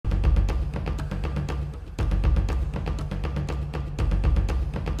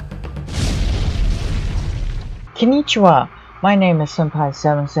Konnichiwa, my name is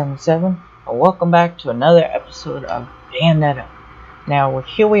Senpai777, and welcome back to another episode of Bayonetta. Now,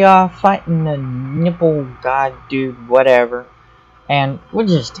 here we are fighting the nipple god dude, whatever, and we're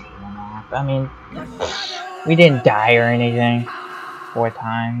just taking a nap. I mean, we didn't die or anything 4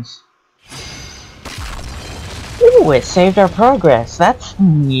 times. Ooh, it saved our progress. That's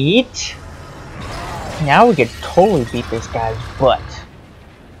neat. Now we could totally beat this guy's butt.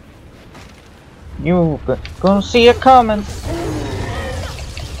 You gonna see it coming.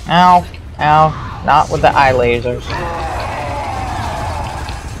 Ow, ow, not with the eye lasers.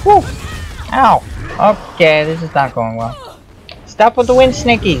 Woo, ow. Okay, this is not going well. Stop with the wind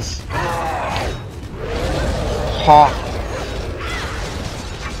snickies. Ha.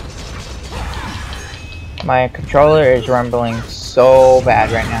 My controller is rumbling so bad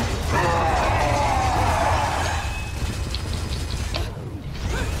right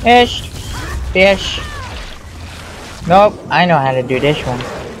now. Ish. Fish. Nope, I know how to do this one.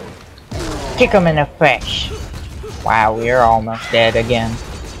 Kick him in the face. Wow, we're almost dead again.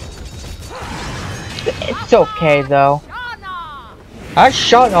 It's okay though.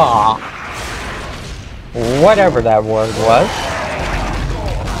 Shut up. Whatever that word was.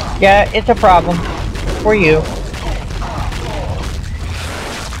 Yeah, it's a problem. For you.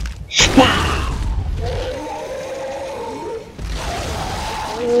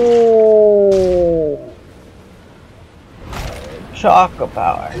 Talk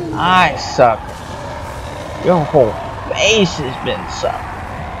about an eye sucker. Your whole face has been sucked.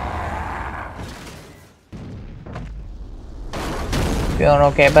 Feeling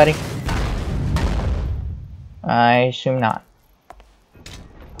okay, buddy? I assume not.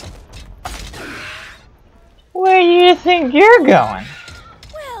 Where do you think you're going?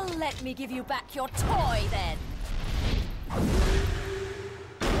 Well, let me give you back your toy then.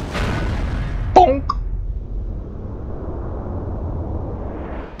 Bonk.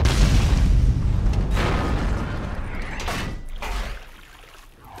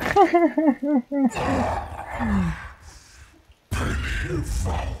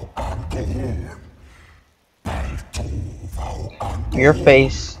 Your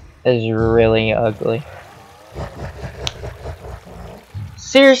face is really ugly.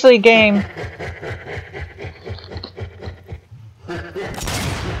 Seriously, game.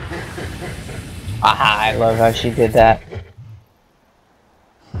 Aha, I love how she did that.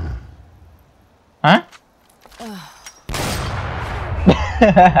 Huh?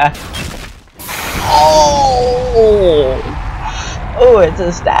 Oh, it's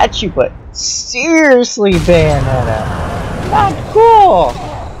a statue, but seriously, Bayonetta, not cool.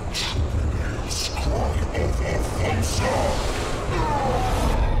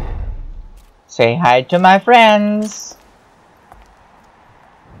 Say hi to my friends.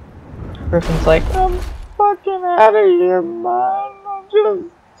 Griffin's like, I'm fucking out of here, man. I'm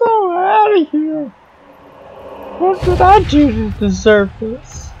just so out of here. What did I do to deserve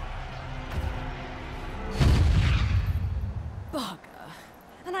this? Bugger.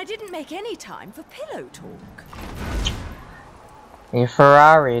 And I didn't make any time for pillow talk. You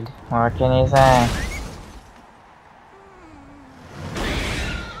Ferrari'd. What can you say?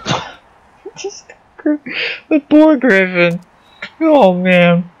 Just the poor Griffin. Oh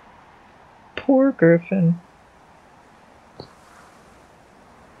man. Poor Griffin.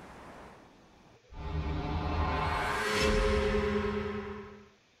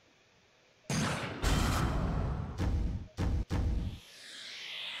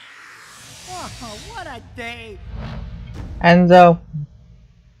 Oh, what a day! Enzo,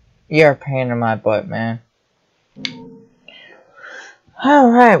 you're a pain in my butt, man.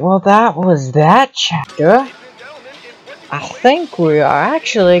 Alright, well that was that chapter. I think we are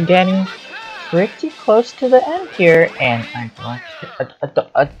actually getting pretty close to the end here, and I don't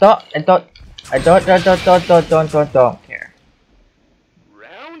care.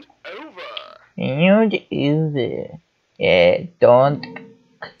 Round over. You do this. Yeah, don't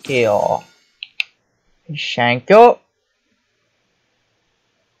kill. Thank you.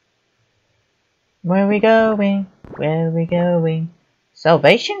 Where are we going? Where are we going?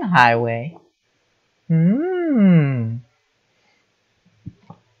 Salvation Highway. Ooh.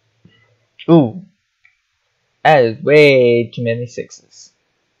 That is way too many 6s.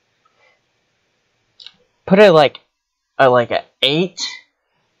 Put it like a 8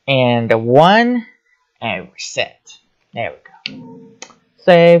 and a 1 and we're set. There we go.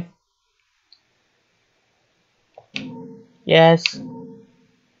 Save. Yes.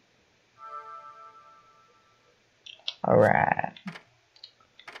 Alright.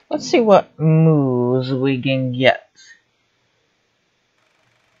 Let's see what moves we can get.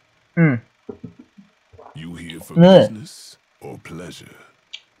 You here for Ugh. business or pleasure?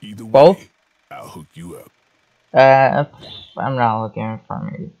 Either way, Both? I'll hook you up. I'm not looking for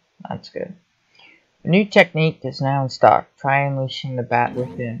me. That's good. A new technique is now in stock. Try unleashing the bat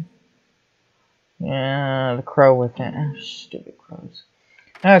within. Yeah, the crow within. Stupid crows.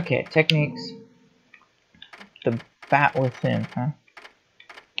 Okay, techniques. The bat within, huh?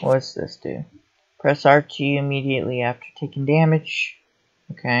 What's this do? Press RT immediately after taking damage.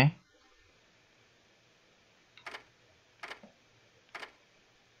 Okay.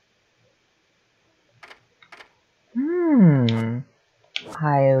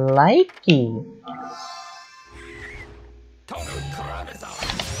 I like it.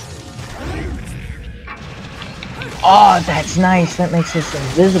 Oh, that's nice. That makes us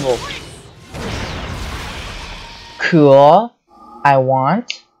invisible. Cool. I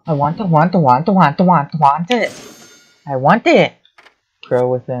want it. I want it. Grow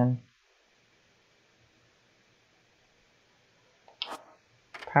within.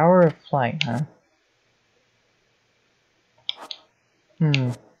 Power of flight, huh?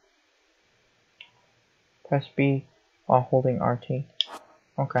 Press B while holding RT.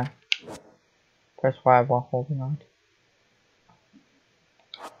 Okay. Press Y while holding RT.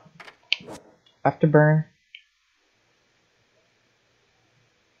 Afterburner.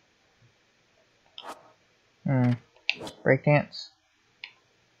 Breakdance.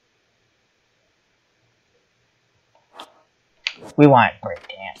 We want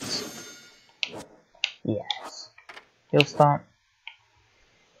breakdance. Yes. Heel stomp.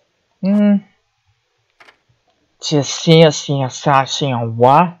 这些是啥想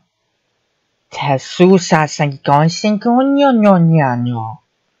我？才苏啥生干生干尿尿尿尿。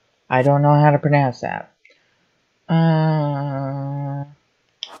I don't know how to pronounce that.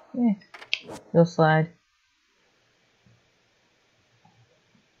 Heel slide.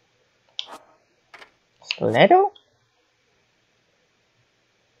 Stiletto?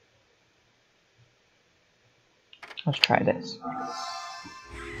 Let's try this.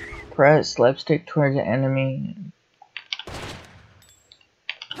 Press left stick towards the enemy.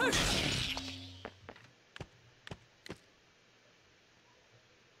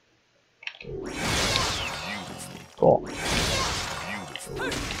 Cool.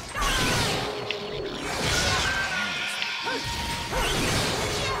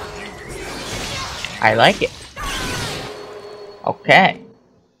 I like it. Okay.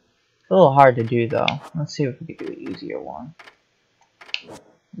 It's a little hard to do though. Let's see if we can do an easier one.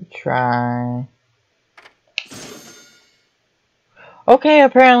 Try. Okay,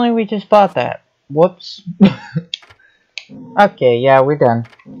 apparently we just bought that. Whoops. Okay, yeah, we're done.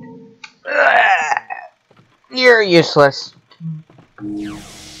 You're useless.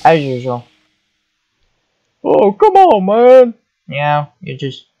 As usual. Oh, come on, man. Yeah,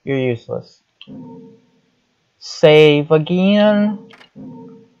 you're useless. Save again.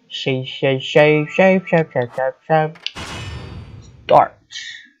 Shave. Start.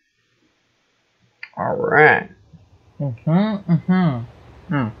 Alright.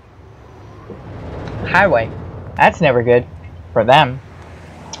 Highway. That's never good. For them.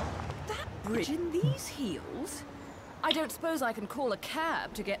 That bridge in these heels? I don't suppose I can call a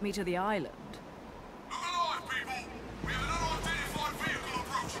cab to get me to the island. Look alive, people! We have an unidentified vehicle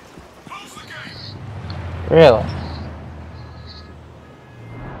approaching. Close the gate! Really?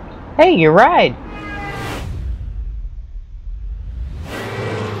 Hey, you're right.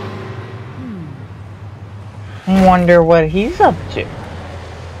 Wonder what he's up to.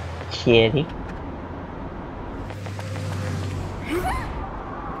 Kitty.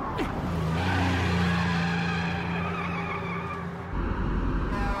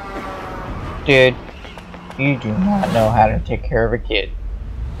 Dude, you do not know how to take care of a kid.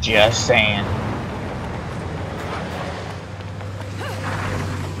 Just saying.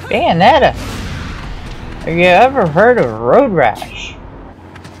 Bayonetta! Have you ever heard of road rash?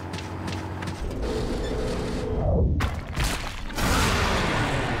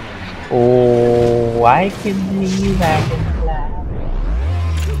 Oh, I can believe I can fly.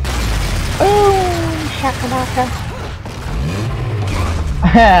 Oh, shakalaka.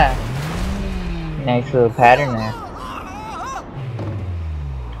 Nice little pattern there.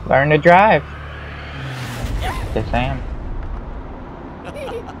 Learn to drive. Just saying.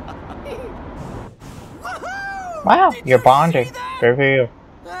 Wow, you're bonding. Good for you.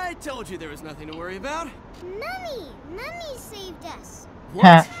 I told you there was nothing to worry about. Mummy saved us.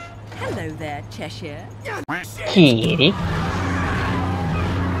 Huh. Hello there, Cheshire. Kitty.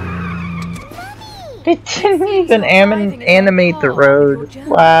 It didn't even animate the road.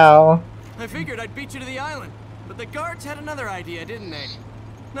 Wow. I figured I'd beat you to the island, but the guards had another idea, didn't they?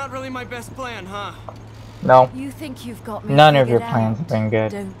 Not really my best plan, huh? No. You think you've got me None of your figured plans out, have been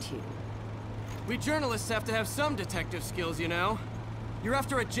good. don't you? We journalists have to have some detective skills, you know. You're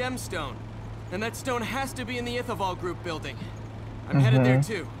after a gemstone, and that stone has to be in the Ithaval Group building. I'm headed there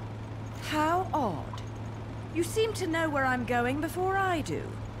too. How odd. You seem to know where I'm going before I do.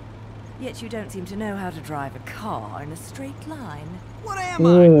 Yet you don't seem to know how to drive a car in a straight line. What am I?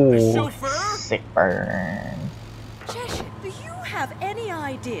 Ooh, A chauffeur? sick burn. Cheshire, do you have any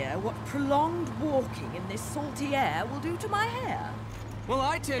idea what prolonged walking in this salty air will do to my hair? Well,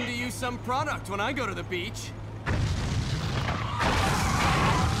 I tend to use some product when I go to the beach.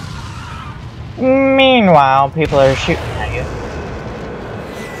 Meanwhile, people are shooting at you.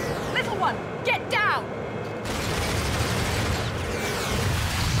 Little one, get down!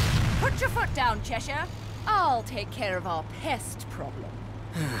 Put your foot down, Cheshire. I'll take care of our pest problem.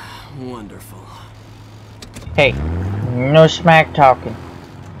 Wonderful. Hey, no smack talking.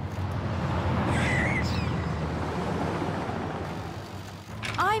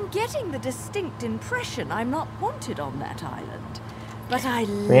 I'm getting the distinct impression I'm not wanted on that island. But I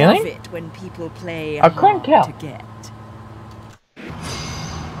Really? love it when people play I couldn't hard tell. to get.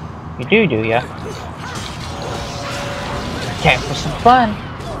 You do ya? Okay, for some fun.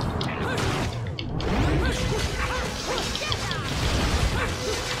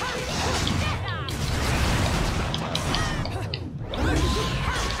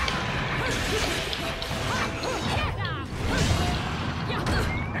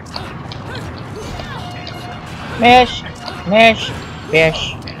 Mish, mish,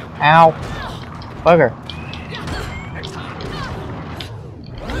 fish. Ow. Bugger.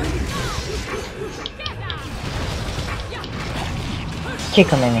 Kick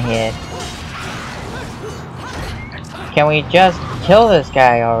him in the head. Can we just kill this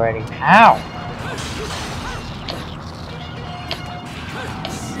guy already? Ow!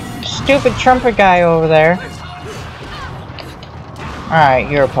 Stupid trumpet guy over there.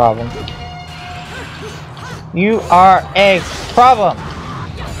 Alright, you're a problem. You are a problem!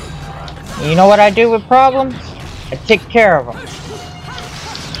 You know what I do with problems? I take care of them.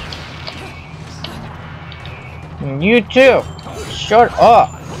 And you too! Shut up!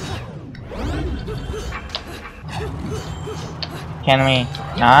 Can we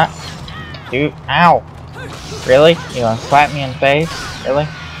not? Dude, ow! Really? You wanna slap me in the face? Really?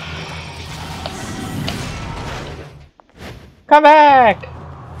 Come back!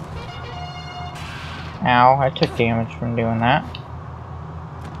 Ow, I took damage from doing that.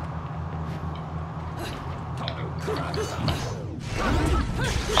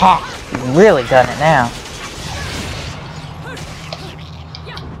 Ha! Really done it now.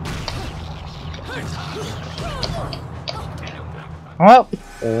 Well,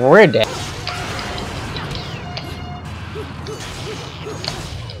 we're dead.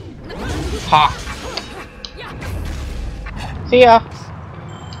 Ha! See ya,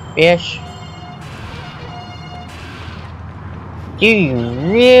 fish. Do you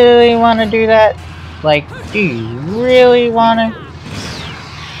really want to do that? Like, do you really want to?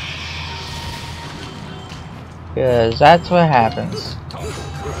 Because that's what happens.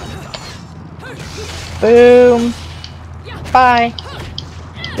 Boom! Bye!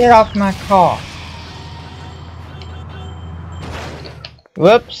 Get off my car!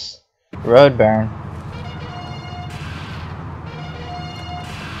 Whoops! Road burn.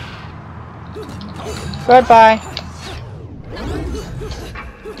 Goodbye!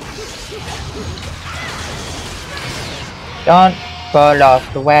 Don't fall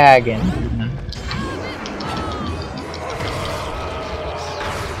off the wagon.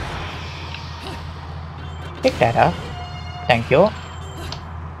 Pick that up. Thank you.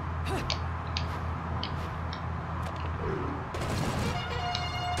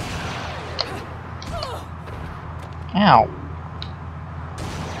 Ow.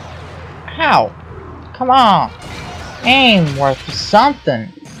 Ow. Come on. Aim worth something.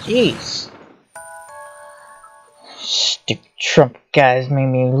 Jeez. Stupid Trump guys made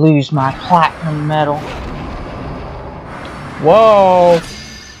me lose my platinum medal. Whoa.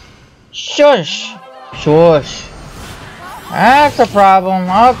 Shush. Shush. That's a problem.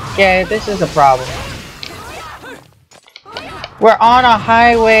 Okay, this is a problem. We're on a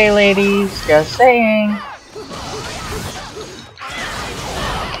highway, ladies. Just saying.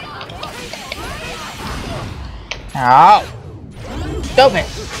 Ow. Stupid.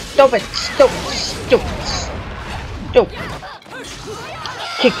 Stupid. Stupid. Stupid. Stupid.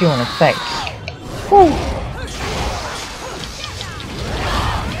 Kick you in the face. Woo.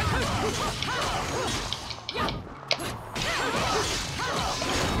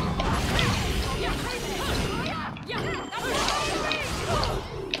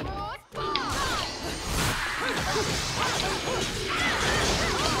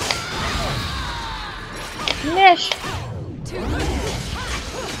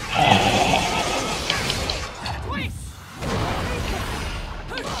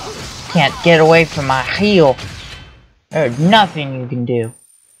 Can't get away from my heel. There's nothing you can do.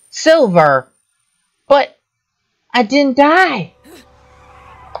 Silver! But I didn't die!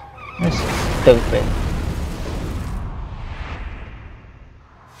 This is stupid.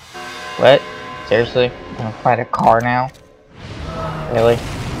 What? Seriously? I'm gonna fight a car now? Really?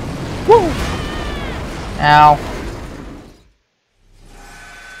 Woo! Ow.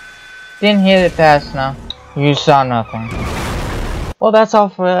 Didn't hit it fast enough. You saw nothing. Well, that's all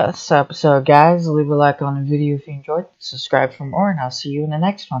for this episode, guys. Leave a like on the video if you enjoyed. Subscribe for more, and I'll see you in the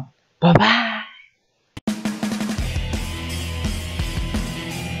next one. Bye-bye!